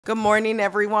Good morning,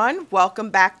 everyone. Welcome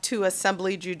back to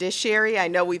Assembly Judiciary. I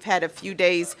know we've had a few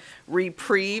days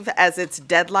reprieve as it's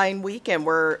deadline week, and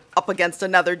we're up against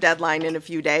another deadline in a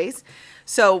few days.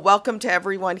 So welcome to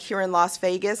everyone here in Las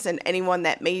Vegas and anyone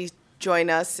that may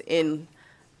join us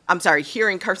here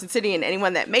in Carson City, and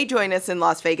anyone that may join us in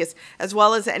Las Vegas, as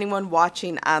well as anyone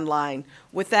watching online.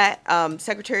 With that,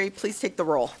 Secretary, please take the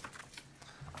roll.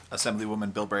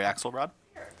 Assemblywoman Bilberry Axelrod.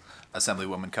 Here.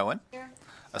 Assemblywoman Cohen. Here.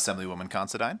 Assemblywoman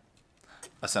Considine.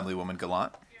 Assemblywoman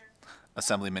Gallant. Here.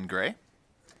 Assemblyman Gray.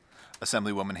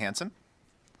 Assemblywoman Hanson.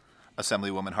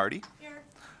 Assemblywoman Hardy. Here.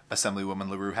 Assemblywoman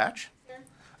LaRue Hatch. Here.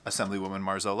 Assemblywoman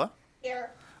Marzola. Here.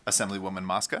 Assemblywoman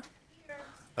Mosca. Here.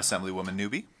 Assemblywoman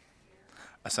Newby.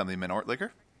 Assemblyman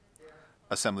Ortliger.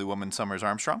 Assemblywoman Summers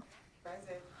Armstrong.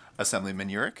 Present. Assemblyman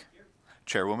Urick.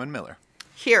 Chairwoman Miller.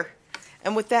 Here.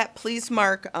 And with that, please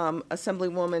mark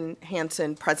Assemblywoman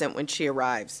Hanson present when she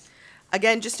arrives.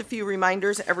 Again, just a few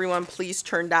reminders. Everyone, please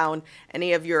turn down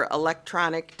any of your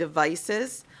electronic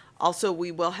devices. Also,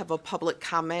 we will have a public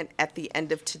comment at the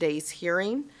end of today's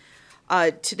hearing.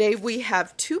 Today, we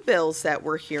have two bills that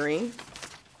we're hearing.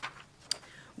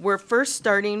 We're first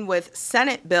starting with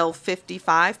Senate Bill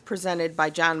 55, presented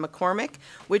by John McCormick,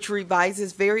 which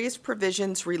revises various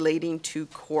provisions relating to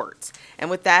courts. And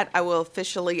with that, I will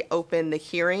officially open the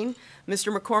hearing.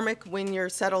 Mr. McCormick, when you're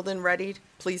settled and ready,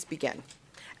 please begin.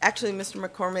 Actually, Mr.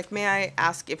 McCormick, may I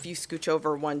ask if you scooch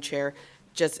over one chair?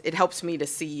 Just, it helps me to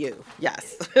see you.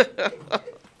 Yes.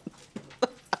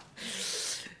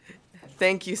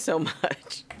 Thank you so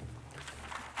much.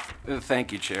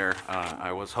 Thank you, Chair.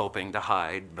 I was hoping to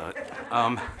hide, but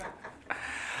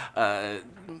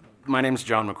my name is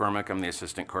John McCormick. I'm the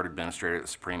Assistant Court Administrator at the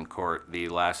Supreme Court. The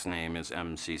last name is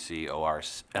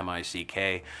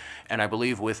McCormick, and I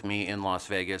believe with me in Las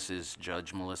Vegas is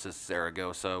Judge Melissa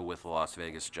Zaragoza with the Las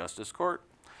Vegas Justice Court.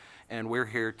 And we're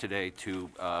here today to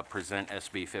present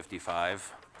SB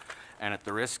 55. And at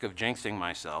the risk of jinxing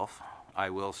myself,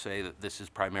 I will say that this is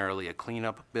primarily a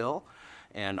cleanup bill.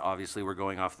 And obviously, we're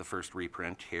going off the first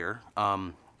reprint here.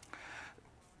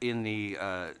 In the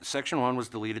Section 1 was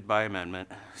deleted by amendment.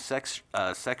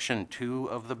 Section 2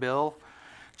 of the bill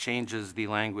changes the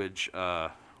language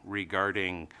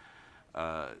regarding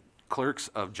clerks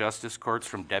of justice courts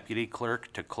from deputy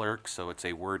clerk to clerk, so it's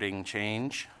a wording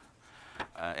change,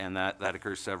 and that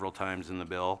occurs several times in the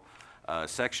bill.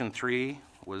 Section 3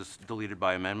 was deleted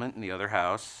by amendment in the other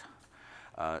house.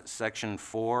 Section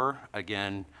 4,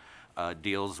 again,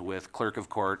 deals with clerk of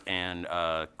court and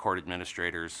court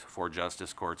administrators for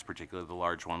justice courts, particularly the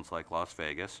large ones like Las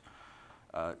Vegas.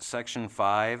 Section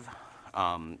 5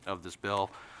 of this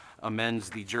bill amends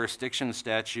the jurisdiction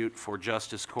statute for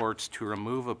justice courts to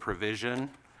remove a provision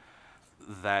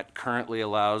that currently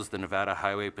allows the Nevada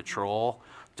Highway Patrol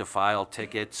to file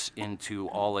tickets into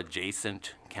all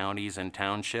adjacent counties and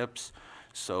townships.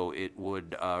 So it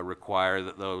would require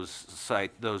that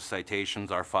those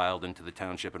citations are filed into the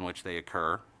township in which they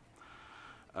occur.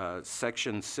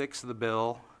 Section 6 of the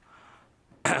bill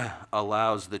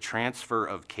allows the transfer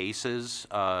of cases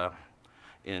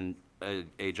in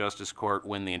a justice court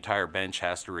when the entire bench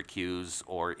has to recuse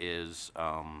or is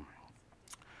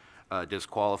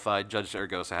disqualified. Judge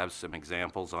Zaragoza has some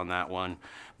examples on that one,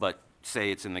 but say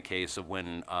it's in the case of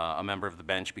when a member of the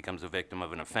bench becomes a victim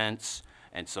of an offense,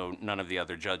 and so none of the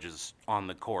other judges on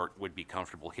the court would be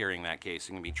comfortable hearing that case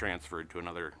and can be transferred to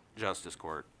another justice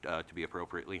court to be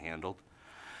appropriately handled.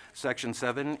 Section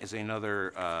 7 is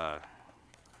another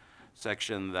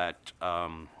section that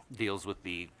deals with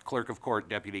the clerk of court,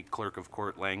 deputy clerk of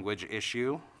court language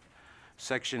issue.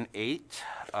 Section 8,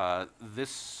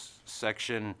 this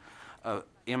section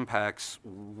impacts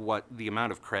what the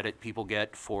amount of credit people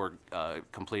get for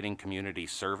completing community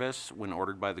service when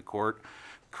ordered by the court.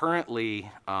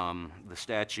 Currently, the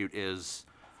statute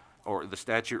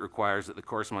requires that the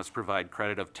courts must provide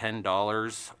credit of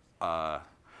 $10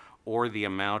 or the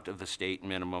amount of the state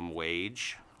minimum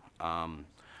wage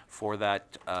for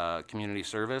that community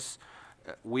service.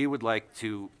 We would like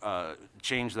to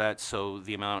change that so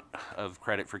the amount of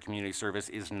credit for community service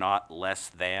is not less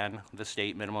than the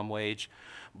state minimum wage,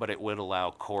 but it would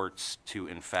allow courts to,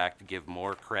 in fact, give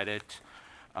more credit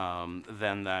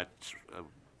than that.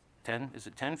 Is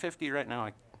it $10.50 right now?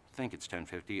 I think it's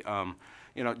 $10.50.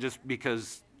 You know, just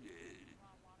because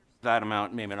that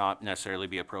amount may not necessarily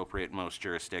be appropriate in most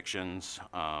jurisdictions.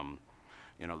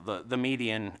 You know, the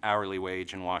median hourly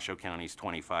wage in Washoe County is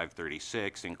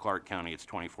 $25.36. In Clark County, it's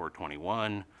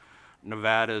 $24.21.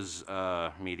 Nevada's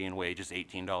median wage is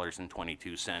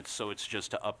 $18.22. So it's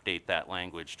just to update that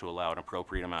language to allow an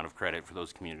appropriate amount of credit for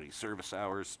those community service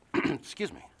hours.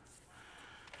 Excuse me.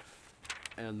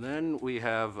 And then we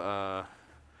have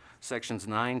sections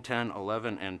 9, 10,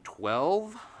 11, and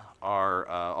 12 are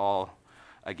all,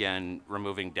 again,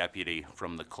 removing deputy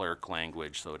from the clerk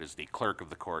language, so it is the clerk of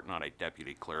the court, not a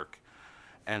deputy clerk.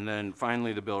 And then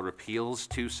finally, the bill repeals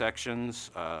 2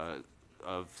 sections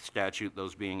of statute,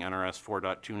 those being NRS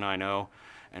 4.290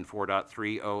 and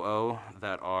 4.300,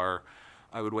 that are,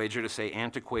 I would wager to say,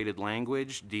 antiquated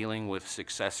language dealing with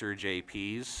successor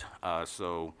JPs.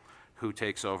 So who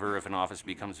takes over if an office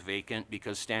becomes vacant,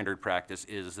 because standard practice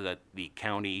is that the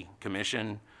county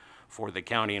commission for the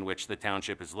county in which the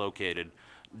township is located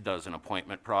does an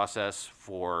appointment process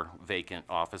for vacant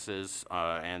offices,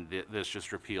 and this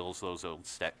just repeals those old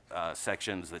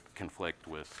sections that conflict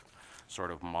with sort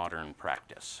of modern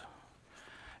practice.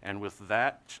 And with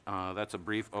that, that's a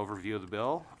brief overview of the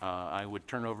bill. I would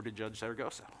turn over to Judge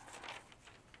Zaragoza.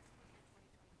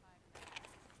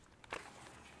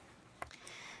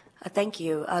 Thank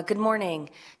you. Good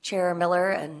morning, Chair Miller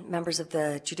and members of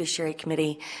the Judiciary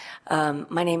Committee.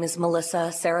 My name is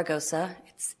Melissa Zaragoza.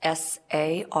 It's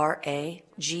S-A-R-A-G-O-S-A,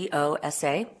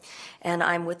 and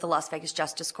I'm with the Las Vegas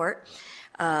Justice Court.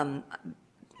 Mr.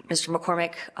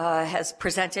 McCormick has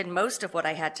presented most of what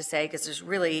I had to say, because there's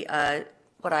really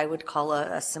what I would call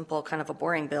a simple, kind of a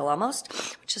boring bill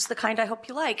almost, which is the kind I hope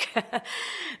you like.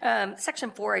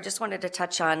 Section 4, I just wanted to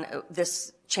touch on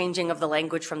this changing of the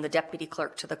language from the deputy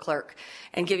clerk to the clerk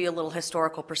and give you a little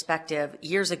historical perspective.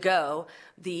 Years ago,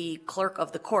 the clerk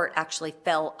of the court actually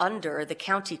fell under the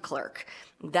county clerk.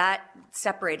 That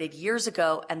separated years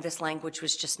ago, and this language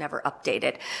was just never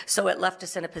updated. So it left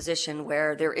us in a position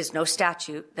where there is no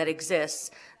statute that exists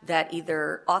that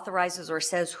either authorizes or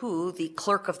says who the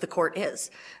clerk of the court is.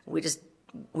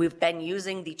 We've been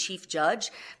using the chief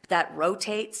judge, but that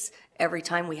rotates every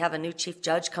time we have a new chief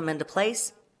judge come into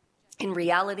place. In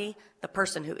reality, the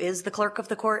person who is the clerk of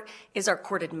the court is our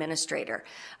court administrator.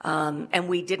 And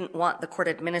we didn't want the court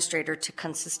administrator to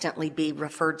consistently be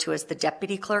referred to as the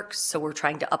deputy clerk, so we're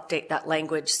trying to update that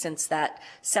language since that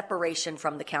separation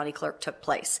from the county clerk took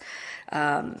place.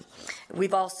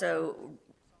 We've also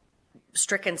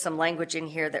stricken some language in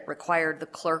here that required the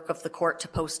clerk of the court to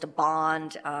post a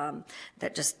bond.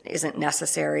 That just isn't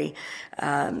necessary.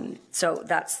 So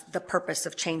that's the purpose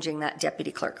of changing that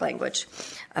deputy clerk language.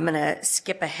 I'm going to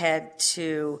skip ahead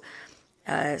to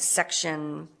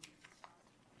section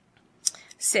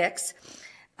 6.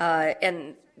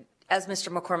 And as Mr.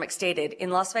 McCormick stated,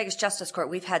 in Las Vegas Justice Court,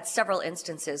 we've had several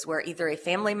instances where either a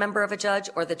family member of a judge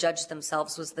or the judge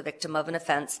themselves was the victim of an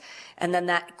offense, and then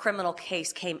that criminal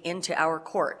case came into our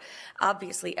court.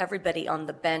 Obviously, everybody on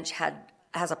the bench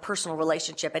has a personal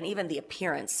relationship, and even the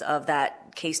appearance of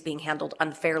that case being handled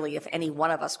unfairly if any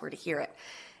one of us were to hear it.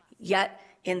 Yet,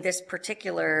 in this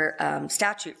particular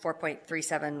statute,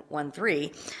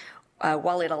 4.3713,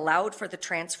 while it allowed for the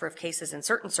transfer of cases in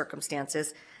certain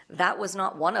circumstances, that was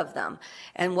not one of them.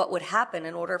 And what would happen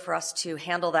in order for us to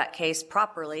handle that case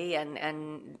properly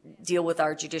and deal with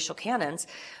our judicial canons,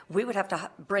 we would have to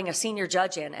bring a senior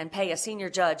judge in and pay a senior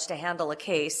judge to handle a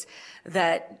case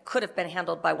that could have been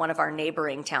handled by one of our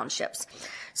neighboring townships.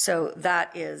 So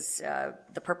that is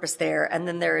the purpose there. And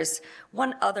then there is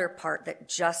one other part that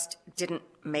just didn't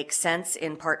make sense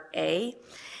in Part A.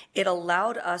 It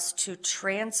allowed us to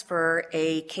transfer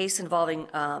a case involving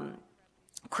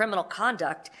criminal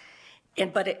conduct,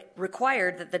 but it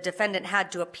required that the defendant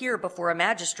had to appear before a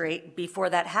magistrate before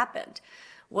that happened.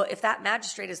 Well, if that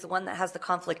magistrate is the one that has the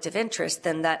conflict of interest,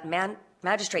 then that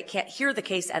magistrate can't hear the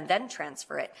case and then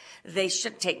transfer it. They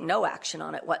should take no action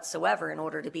on it whatsoever in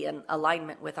order to be in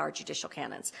alignment with our judicial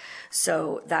canons.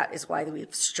 So that is why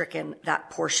we've stricken that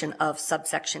portion of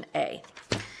subsection A.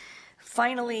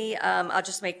 Finally, I'll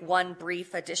just make one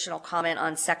brief additional comment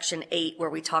on Section 8, where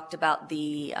we talked about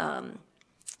the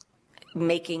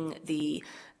making the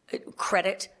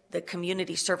credit, the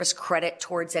community service credit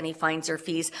towards any fines or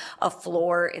fees, a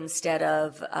floor instead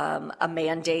of a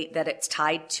mandate that it's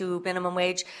tied to minimum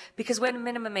wage. Because when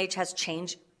minimum wage has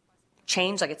change,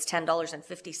 like it's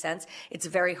 $10.50, it's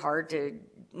very hard to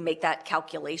make that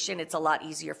calculation. It's a lot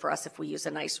easier for us if we use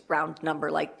a nice round number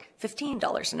like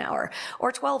 $15 an hour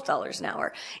or $12 an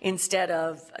hour instead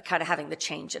of kind of having the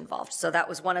change involved. So that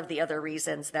was one of the other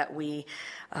reasons that we,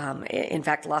 in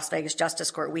fact, Las Vegas Justice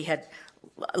Court, we had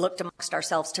looked amongst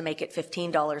ourselves to make it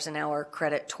 $15 an hour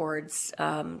credit towards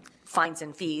fines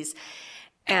and fees.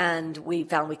 And we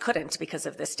found we couldn't because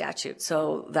of this statute.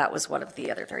 So that was one of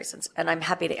the other reasons. And I'm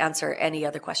happy to answer any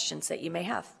other questions that you may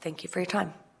have. Thank you for your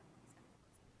time.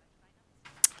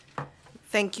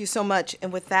 Thank you so much.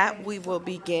 And with that, we will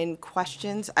begin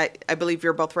questions. I believe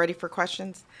you're both ready for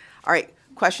questions. All right,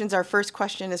 questions. Our first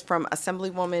question is from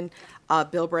Assemblywoman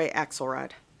Bilbray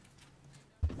Axelrod.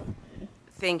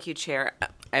 Thank you, Chair.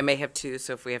 I may have two,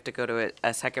 so if we have to go to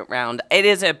a second round, it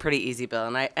is a pretty easy bill,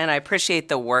 and I appreciate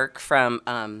the work from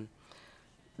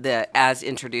the as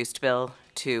introduced bill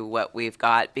to what we've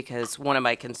got, because one of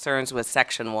my concerns was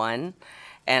Section 1,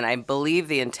 and I believe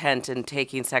the intent in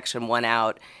taking Section 1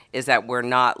 out is that we're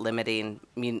not limiting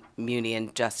muni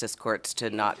and justice courts to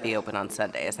not be open on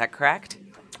Sunday. Is that correct?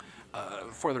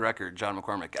 For the record, John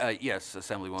McCormick, yes,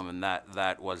 Assemblywoman,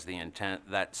 that was the intent.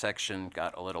 That section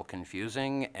got a little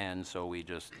confusing, and so we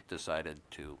just decided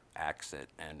to axe it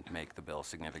and make the bill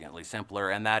significantly simpler.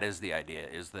 And that is the idea,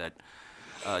 is that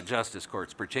justice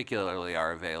courts particularly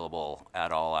are available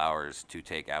at all hours to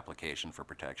take application for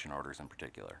protection orders in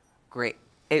particular. Great.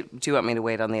 Do you want me to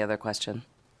wait on the other question?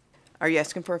 Are you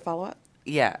asking for a follow-up?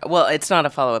 Yeah. Well, it's not a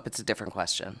follow-up. It's a different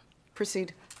question.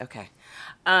 Proceed. Okay.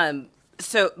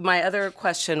 So my other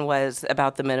question was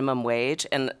about the minimum wage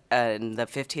and the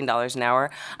 $15 an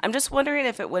hour. I'm just wondering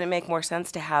if it wouldn't make more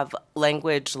sense to have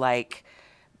language like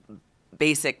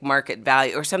basic market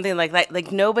value or something like that.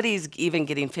 Like nobody's even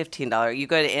getting $15. You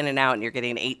go to In-N-Out and you're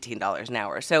getting $18 an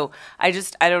hour. So I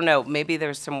don't know, maybe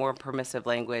there's some more permissive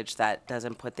language that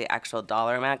doesn't put the actual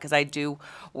dollar amount, because I do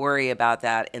worry about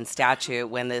that in statute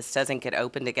when this doesn't get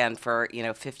opened again for,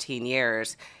 15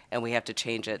 years and we have to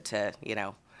change it to,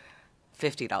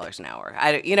 $50 an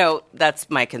hour. That's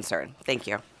my concern. Thank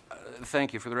you.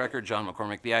 Thank you. For the record, John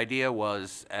McCormick, the idea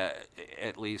was,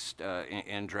 at least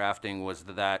in drafting, was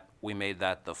that we made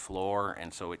that the floor,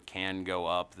 and so it can go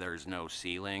up. There's no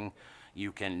ceiling.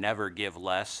 You can never give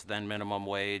less than minimum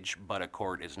wage, but a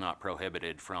court is not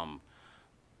prohibited from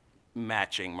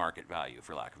matching market value,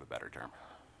 for lack of a better term.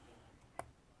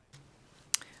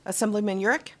 Assemblyman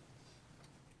Urick?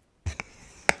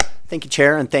 Thank you,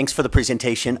 Chair, and thanks for the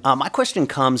presentation. My question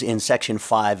comes in Section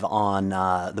 5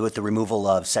 on with the removal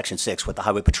of Section 6 with the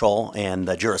Highway Patrol and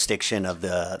the jurisdiction of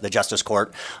the Justice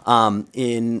Court.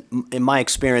 In my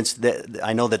experience,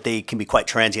 I know that they can be quite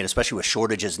transient, especially with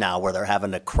shortages now where they're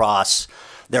having to cross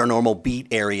their normal beat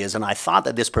areas, and I thought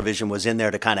that this provision was in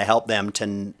there to kind of help them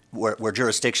to where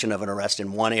jurisdiction of an arrest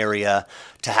in one area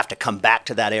to have to come back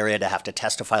to that area to have to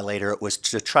testify later. It was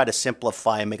to try to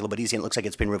simplify and make it a little bit easier, and it looks like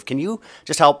it's been removed. Can you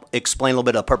just help explain a little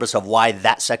bit of the purpose of why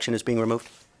that section is being removed?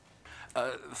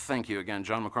 Thank you again,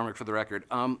 John McCormick, for the record.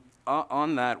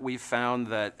 On that, we found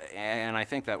that, and I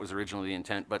think that was originally the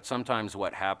intent, but sometimes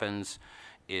what happens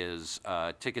is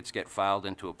tickets get filed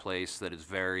into a place that is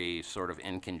very sort of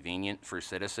inconvenient for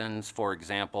citizens. For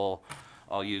example,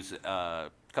 I'll use a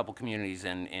couple communities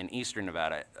in eastern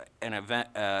Nevada.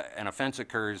 An offense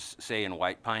occurs, say, in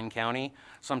White Pine County.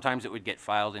 Sometimes it would get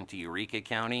filed into Eureka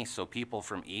County, so people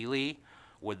from Ely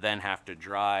would then have to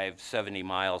drive 70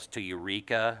 miles to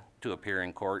Eureka to appear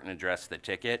in court and address the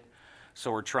ticket.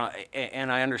 So we're trying,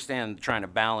 and I understand trying to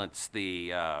balance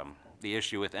the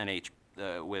issue with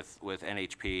with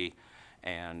NHP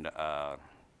and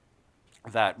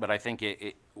that, but I think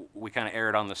we kind of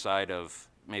erred on the side of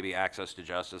maybe access to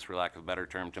justice, for lack of a better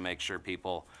term, to make sure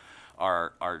people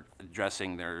are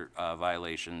addressing their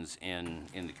violations in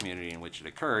the community in which it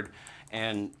occurred.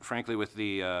 And frankly, with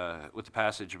the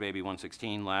passage of AB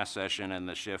 116 last session and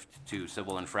the shift to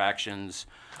civil infractions,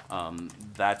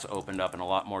 that's opened up, and a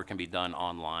lot more can be done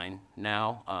online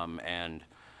now. And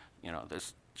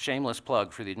this shameless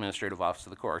plug for the Administrative Office of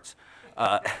the Courts.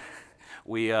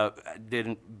 We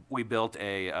built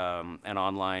an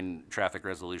online traffic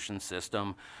resolution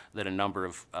system that a number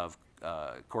of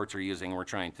courts are using. We're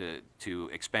trying to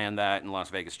expand that, and Las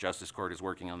Vegas Justice Court is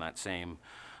working on that same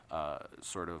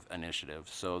sort of initiative.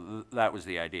 So that was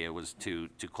the idea, was to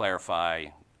clarify,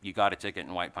 you got a ticket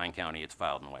in White Pine County, it's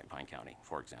filed in White Pine County,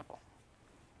 for example.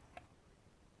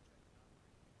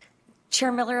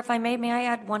 Chair Miller, if I may I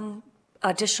add one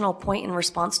additional point in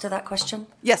response to that question?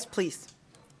 Yes, please.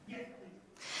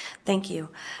 Thank you.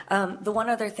 The one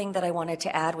other thing that I wanted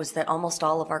to add was that almost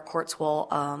all of our courts will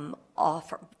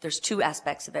offer, there's two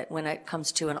aspects of it when it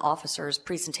comes to an officer's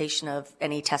presentation of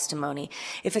any testimony.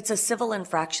 If it's a civil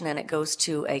infraction and it goes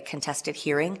to a contested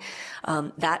hearing,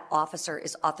 that officer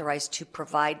is authorized to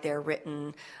provide their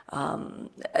written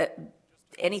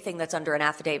anything that's under an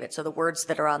affidavit. So the words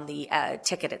that are on the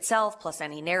ticket itself, plus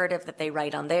any narrative that they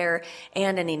write on there,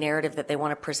 and any narrative that they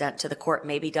want to present to the court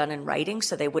may be done in writing,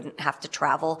 so they wouldn't have to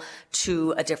travel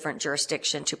to a different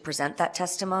jurisdiction to present that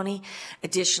testimony.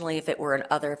 Additionally, if it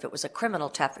was a criminal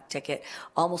traffic ticket,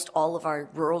 almost all of our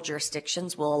rural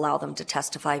jurisdictions will allow them to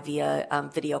testify via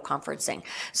video conferencing.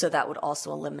 So that would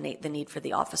also eliminate the need for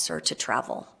the officer to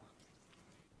travel.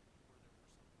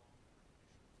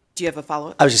 Do you have a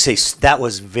follow-up? I was just saying that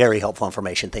was very helpful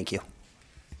information. Thank you.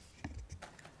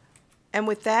 And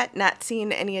with that, not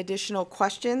seeing any additional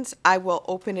questions, I will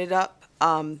open it up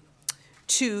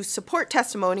to support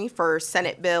testimony for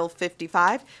Senate Bill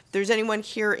 55. If there's anyone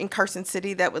here in Carson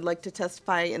City that would like to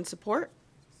testify in support?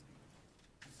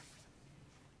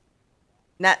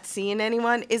 Not seeing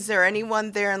anyone. Is there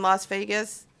anyone there in Las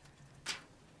Vegas?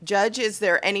 Judge, is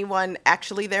there anyone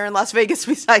actually there in Las Vegas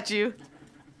besides you?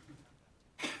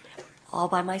 All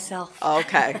by myself.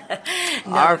 Okay.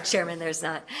 No, Chairman, there's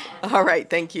not. All right,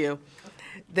 thank you.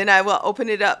 Then I will open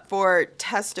it up for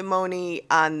testimony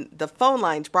on the phone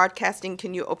lines. Broadcasting,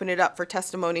 can you open it up for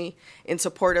testimony in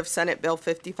support of Senate Bill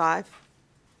 55?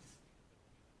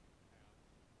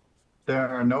 There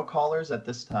are no callers at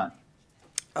this time.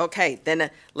 Okay,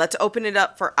 then let's open it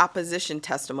up for opposition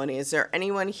testimony. Is there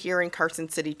anyone here in Carson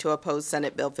City to oppose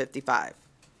Senate Bill 55?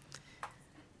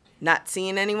 Not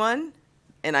seeing anyone,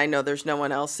 and I know there's no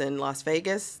one else in Las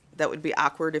Vegas. That would be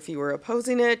awkward if you were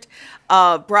opposing it.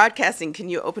 Broadcasting, can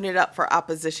you open it up for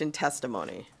opposition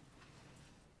testimony?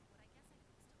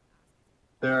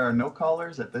 There are no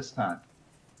callers at this time.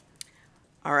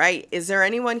 All right, is there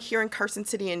anyone here in Carson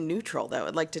City in neutral that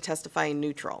would like to testify in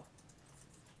neutral?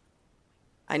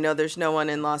 I know there's no one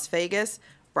in Las Vegas.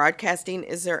 Broadcasting,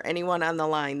 is there anyone on the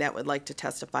line that would like to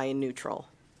testify in neutral?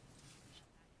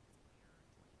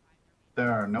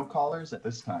 There are no callers at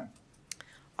this time.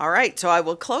 All right, so I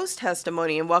will close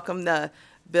testimony and welcome the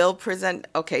bill present.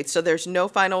 Okay, so there's no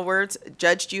final words.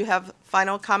 Judge, do you have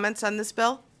final comments on this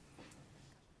bill?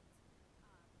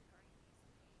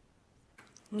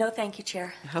 No, thank you,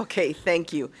 Chair. Okay,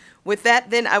 thank you. With that,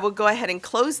 then I will go ahead and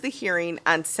close the hearing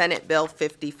on Senate Bill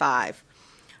 55.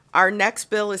 Our next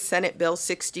bill is Senate Bill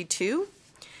 62,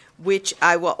 which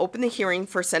I will open the hearing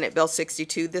for Senate Bill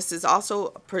 62. This is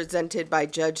also presented by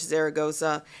Judge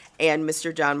Zaragoza and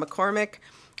Mr. John McCormick.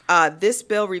 This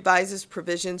bill revises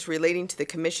provisions relating to the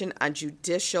Commission on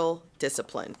Judicial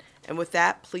Discipline. And with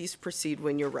that, please proceed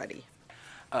when you're ready.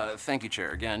 Thank you,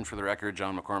 Chair. Again, for the record,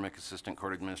 John McCormick, Assistant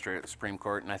Court Administrator at the Supreme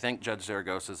Court, and I think Judge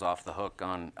Zaragoza is off the hook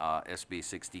on SB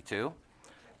 62,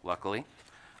 luckily.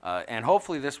 And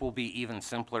hopefully this will be even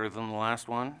simpler than the last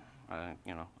one.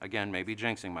 Again, maybe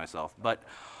jinxing myself. But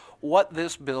what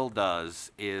this bill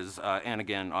does is, and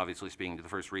again, obviously speaking to the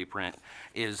first reprint,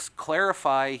 is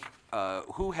clarify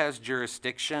who has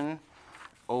jurisdiction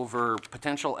over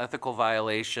potential ethical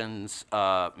violations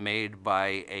made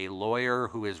by a lawyer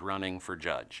who is running for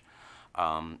judge.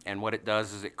 And what it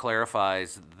does is it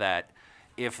clarifies that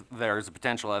if there's a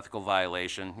potential ethical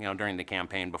violation, during the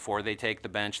campaign before they take the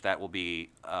bench, that will be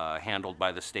handled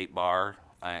by the state bar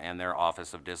and their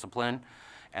Office of Discipline.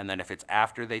 And then if it's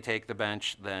after they take the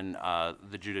bench, then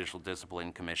the Judicial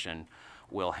Discipline Commission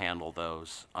will handle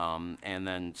those. And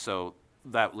then so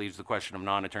that leaves the question of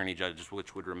non-attorney judges,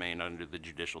 which would remain under the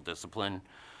Judicial Discipline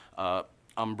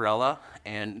umbrella.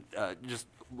 And just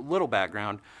a little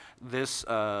background, this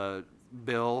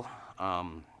bill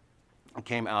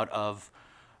came out of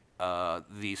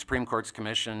the Supreme Court's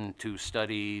commission to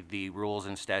study the rules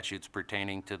and statutes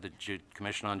pertaining to the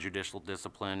Commission on Judicial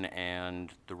Discipline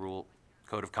and the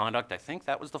Code of Conduct. I think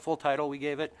that was the full title we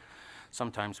gave it.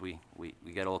 Sometimes we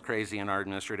get a little crazy in our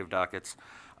administrative dockets.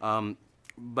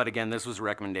 But again, this was a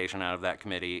recommendation out of that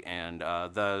committee, and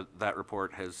that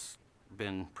report has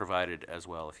been provided as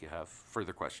well if you have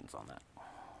further questions on that.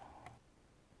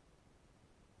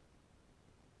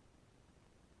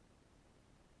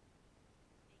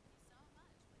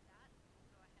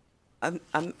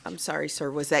 I'm sorry,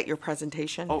 sir. Was that your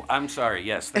presentation? Oh, I'm sorry.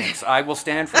 Yes, thanks. I will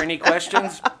stand for any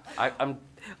questions. I'm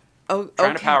Oh,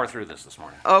 trying to okay. power through this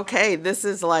morning. Okay, this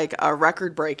is like a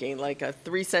record-breaking, like a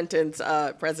 3-sentence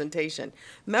presentation.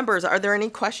 Members, are there any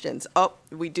questions? Oh,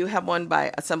 we do have one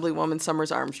by Assemblywoman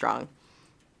Summers Armstrong.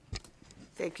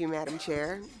 Thank you, Madam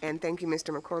Chair, and thank you,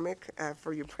 Mr. McCormick,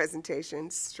 for your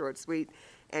presentations, short, sweet,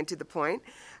 and to the point.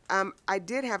 I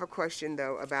did have a question,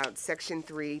 though, about Section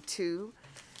 3.2.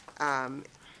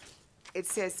 It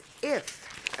says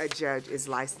if a judge is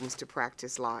licensed to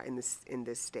practice law in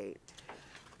this state.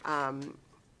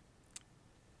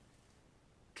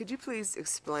 Could you please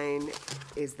explain,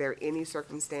 is there any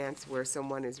circumstance where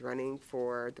someone is running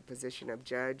for the position of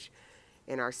judge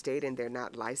in our state and they're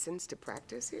not licensed to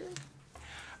practice here?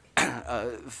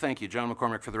 Thank you, John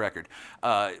McCormick, for the record.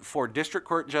 For district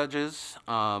court judges,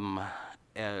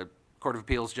 Court of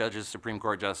Appeals judges, Supreme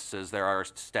Court justices, there are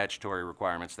statutory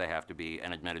requirements. They have to be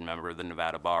an admitted member of the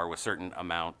Nevada bar with certain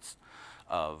amounts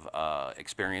of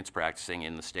experience practicing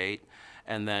in the state.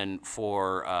 And then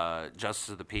for justice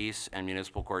of the peace and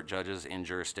municipal court judges in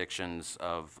jurisdictions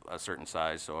of a certain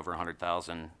size, so over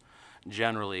 100,000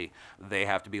 generally they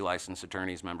have to be licensed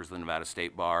attorneys, members of the Nevada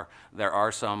State Bar. There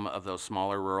are some of those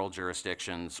smaller rural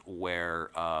jurisdictions where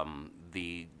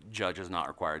the judge is not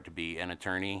required to be an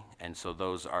attorney, and so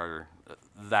those are,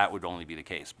 that would only be the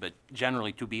case. But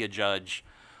generally, to be a judge,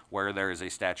 where there is a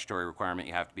statutory requirement,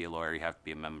 you have to be a lawyer, you have to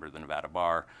be a member of the Nevada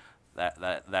Bar.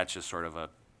 That's just sort of a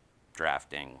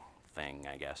drafting thing,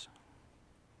 I guess.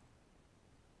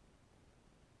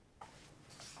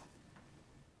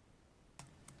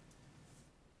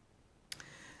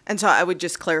 And so I would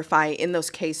just clarify, in those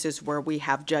cases where we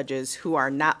have judges who are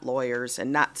not lawyers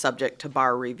and not subject to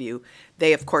bar review,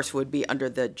 they of course would be under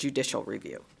the judicial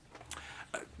review.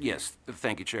 Yes,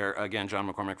 thank you, Chair. Again,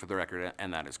 John McCormick for the record,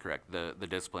 and that is correct. The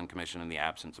Discipline Commission, in the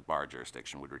absence of bar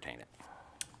jurisdiction, would retain it.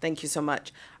 Thank you so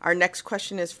much. Our next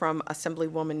question is from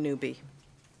Assemblywoman Newby.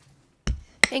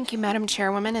 Thank you, Madam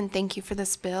Chairwoman, and thank you for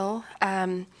this bill.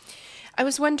 I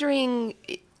was wondering,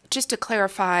 just to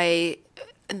clarify,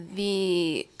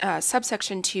 the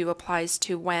subsection 2 applies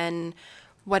to when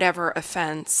whatever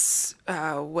offense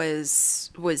was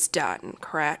done,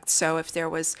 correct? So if there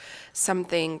was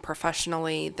something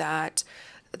professionally that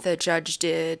the judge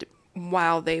did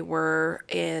while they were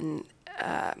in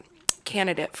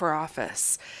candidate for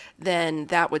office, then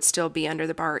that would still be under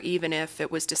the bar, even if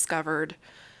it was discovered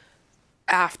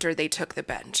after they took the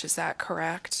bench. Is that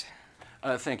correct?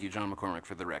 Thank you, John McCormick,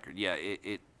 for the record. Yeah,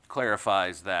 it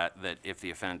clarifies that if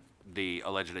the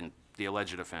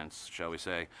alleged offense, shall we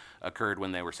say, occurred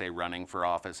when they were, say, running for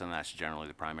office, and that's generally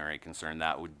the primary concern,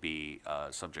 that would be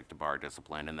subject to bar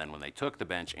discipline. And then when they took the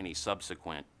bench, any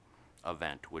subsequent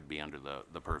event would be under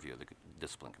the purview of the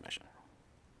Discipline Commission.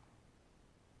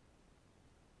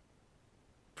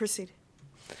 Proceed.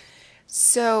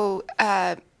 So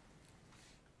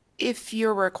if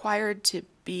you're required to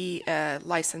be a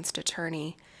licensed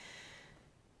attorney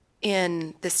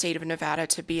in the state of Nevada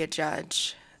to be a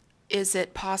judge, is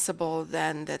it possible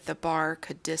then that the bar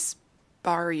could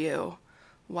disbar you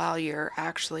while you're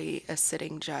actually a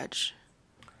sitting judge?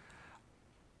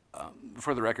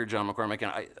 For the record, John McCormick,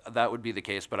 and that would be the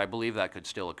case, but I believe that could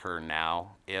still occur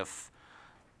now if,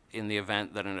 in the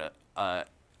event that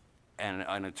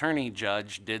an attorney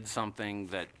judge did something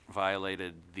that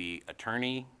violated the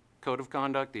attorney code of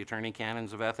conduct, the attorney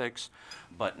canons of ethics,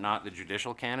 but not the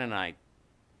judicial canon. I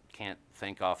can't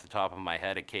think off the top of my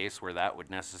head a case where that would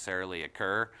necessarily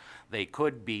occur. They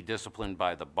could be disciplined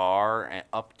by the bar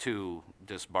up to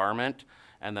disbarment,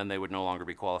 and then they would no longer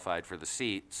be qualified for the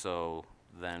seat, so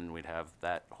then we'd have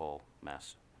that whole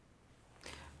mess.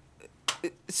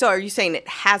 So are you saying it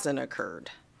hasn't occurred?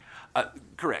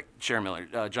 Correct, Chair Miller.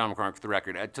 John McCormick for the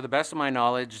record. To the best of my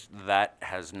knowledge, that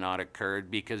has not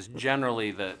occurred because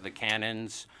generally the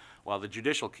canons, while the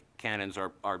judicial canons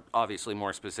are obviously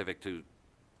more specific to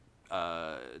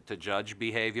judge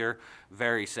behavior,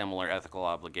 very similar ethical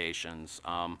obligations.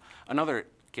 Another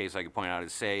case I could point out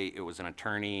is, say it was an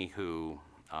attorney who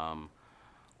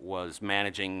was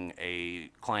managing a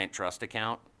client trust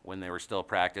account when they were still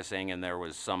practicing and there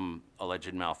was some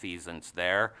alleged malfeasance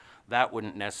there. That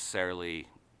wouldn't necessarily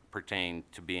pertain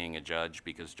to being a judge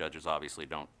because judges obviously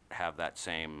don't have that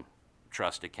same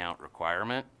trust account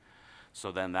requirement.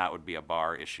 So then that would be a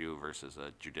bar issue versus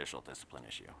a judicial discipline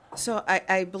issue. So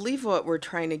I believe what we're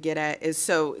trying to get at is,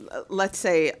 so let's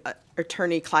say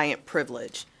attorney-client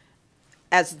privilege.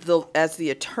 As the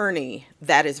attorney,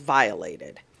 that is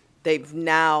violated. They've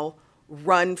now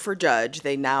run for judge.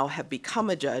 They now have become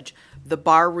a judge. The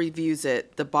bar reviews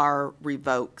it. The bar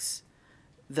revokes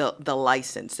the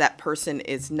license. That person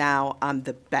is now on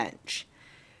the bench.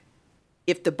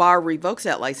 If the bar revokes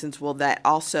that license, will that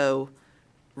also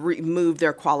remove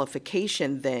their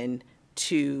qualification then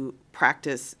to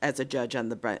practice as a judge on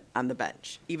the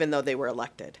bench, even though they were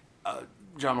elected?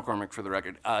 John McCormick for the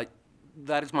record.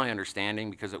 That is my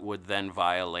understanding because it would then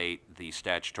violate the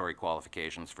statutory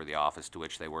qualifications for the office to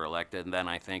which they were elected, and then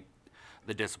I think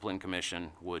the Discipline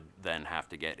Commission would then have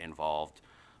to get involved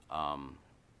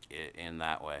in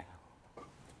that way.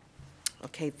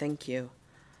 Okay, thank you.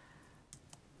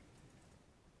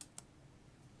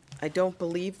 I don't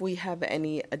believe we have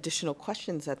any additional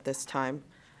questions at this time.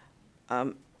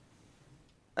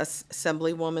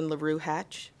 Assemblywoman LaRue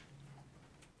Hatch.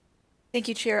 Thank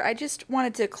you, Chair. I just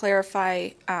wanted to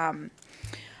clarify, are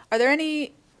there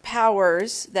any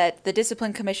powers that the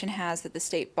Discipline Commission has that the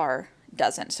State Bar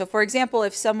doesn't? So, for example,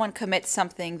 if someone commits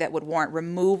something that would warrant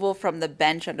removal from the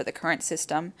bench under the current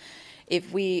system,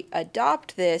 if we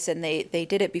adopt this and they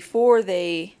did it before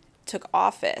they took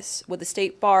office, would the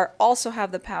State Bar also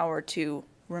have the power to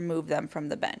remove them from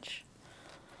the bench?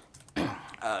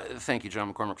 Thank you,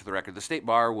 John McCormick, for the record. The State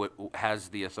Bar has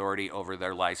the authority over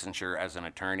their licensure as an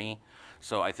attorney.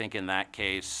 So I think in that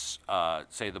case,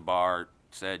 say the bar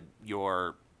said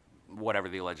your, whatever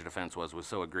the alleged offense was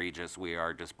so egregious, we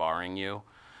are disbarring you.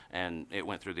 And it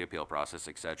went through the appeal process,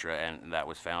 et cetera, and that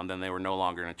was found. Then they were no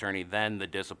longer an attorney. Then the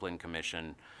Discipline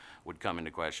Commission would come into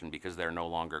question because they're no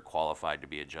longer qualified to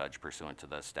be a judge pursuant to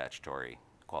the statutory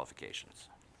qualifications.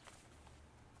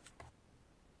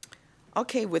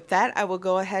 Okay, with that, I will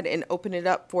go ahead and open it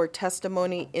up for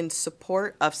testimony in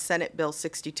support of Senate Bill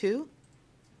 62.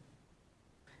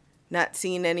 Not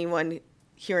seeing anyone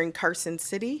here in Carson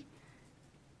City.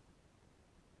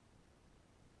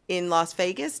 In Las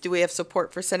Vegas, do we have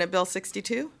support for Senate Bill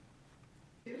 62?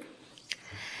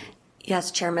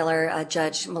 Yes, Chair Miller,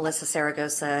 Judge Melissa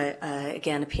Zaragoza,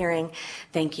 again appearing.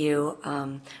 Thank you.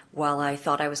 While I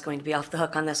thought I was going to be off the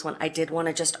hook on this one, I did want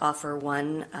to just offer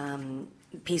one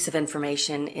piece of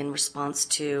information in response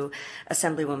to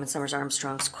Assemblywoman Summers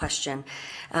Armstrong's question.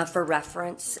 For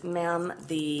reference, ma'am,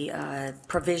 the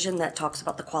provision that talks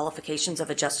about the qualifications of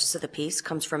a justice of the peace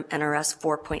comes from NRS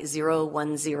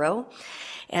 4.010.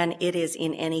 And it is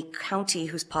in any county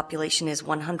whose population is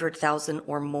 100,000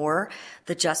 or more,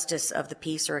 the justice of the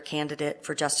peace or a candidate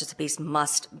for justice of the peace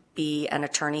must be an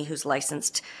attorney who's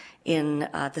licensed in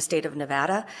the state of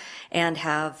Nevada and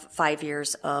have 5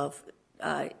 years of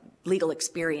legal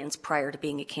experience prior to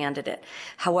being a candidate.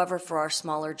 However, for our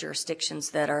smaller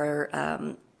jurisdictions that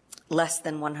are less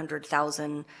than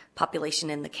 100,000 population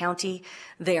in the county,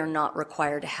 they are not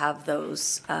required to have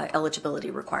those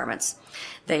eligibility requirements.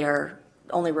 They are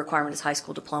only requirement is high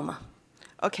school diploma.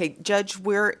 Okay, Judge,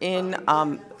 we're in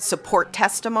support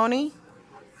testimony.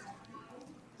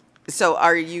 So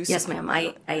are you? Yes, ma'am.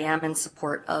 I am in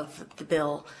support of the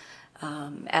bill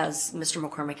as Mr.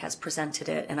 McCormick has presented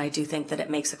it, and I do think that it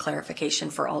makes a clarification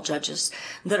for all judges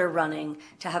that are running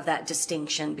to have that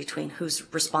distinction between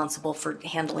who's responsible for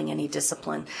handling any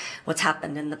discipline. What's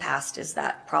happened in the past is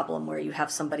that problem where you have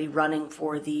somebody running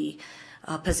for the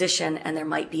position and there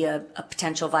might be a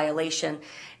potential violation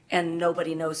and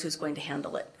nobody knows who's going to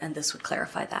handle it, and this would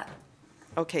clarify that.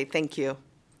 Okay, thank you.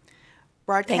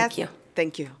 Thank you.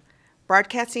 Thank you.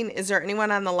 Broadcasting, is there anyone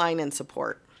on the line in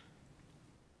support?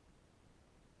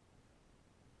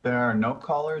 There are no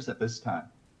callers at this time.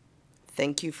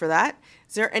 Thank you for that.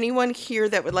 Is there anyone here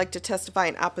that would like to testify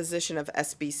in opposition of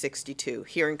SB 62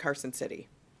 here in Carson City?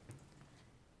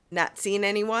 Not seeing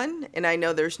anyone, and I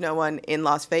know there's no one in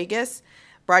Las Vegas.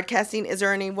 Broadcasting, is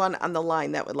there anyone on the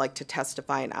line that would like to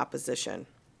testify in opposition?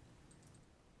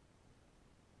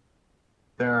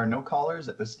 There are no callers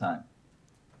at this time.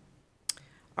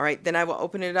 All right, then I will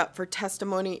open it up for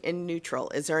testimony in neutral.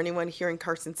 Is there anyone here in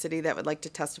Carson City that would like to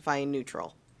testify in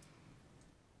neutral?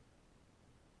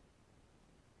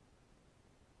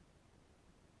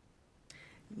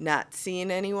 Not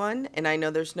seeing anyone, and I know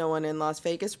there's no one in Las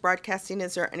Vegas. Broadcasting,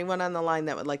 is there anyone on the line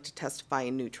that would like to testify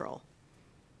in neutral?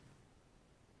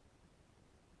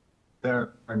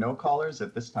 There are no callers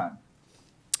at this time.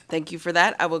 Thank you for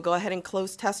that. I will go ahead and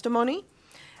close testimony.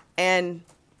 And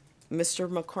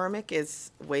Mr. McCormick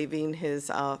is waiving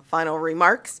his final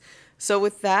remarks. So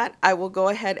with that, I will go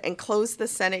ahead and close the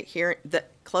Senate hearing,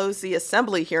 close the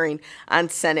Assembly hearing on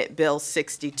Senate Bill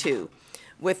 62.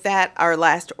 With that, our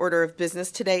last order of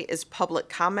business today is public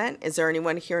comment. Is there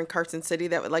anyone here in Carson City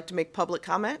that would like to make public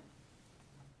comment?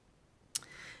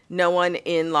 No one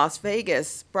in Las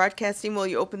Vegas. Broadcasting, will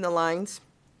you open the lines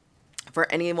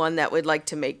for anyone that would like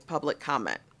to make public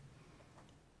comment?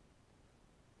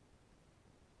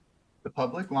 The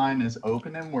public line is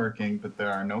open and working, but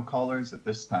there are no callers at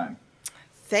this time.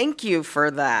 Thank you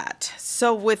for that.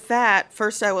 So with that,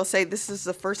 first I will say this is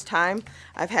the first time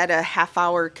I've had a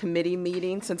half-hour committee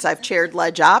meeting since I've chaired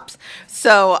Leg Ops.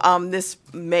 So this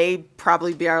may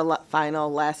probably be our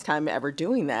final last time ever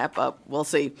doing that, but we'll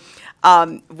see.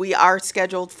 We are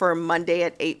scheduled for Monday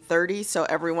at 8:30, so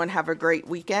everyone have a great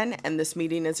weekend, and this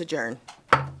meeting is adjourned.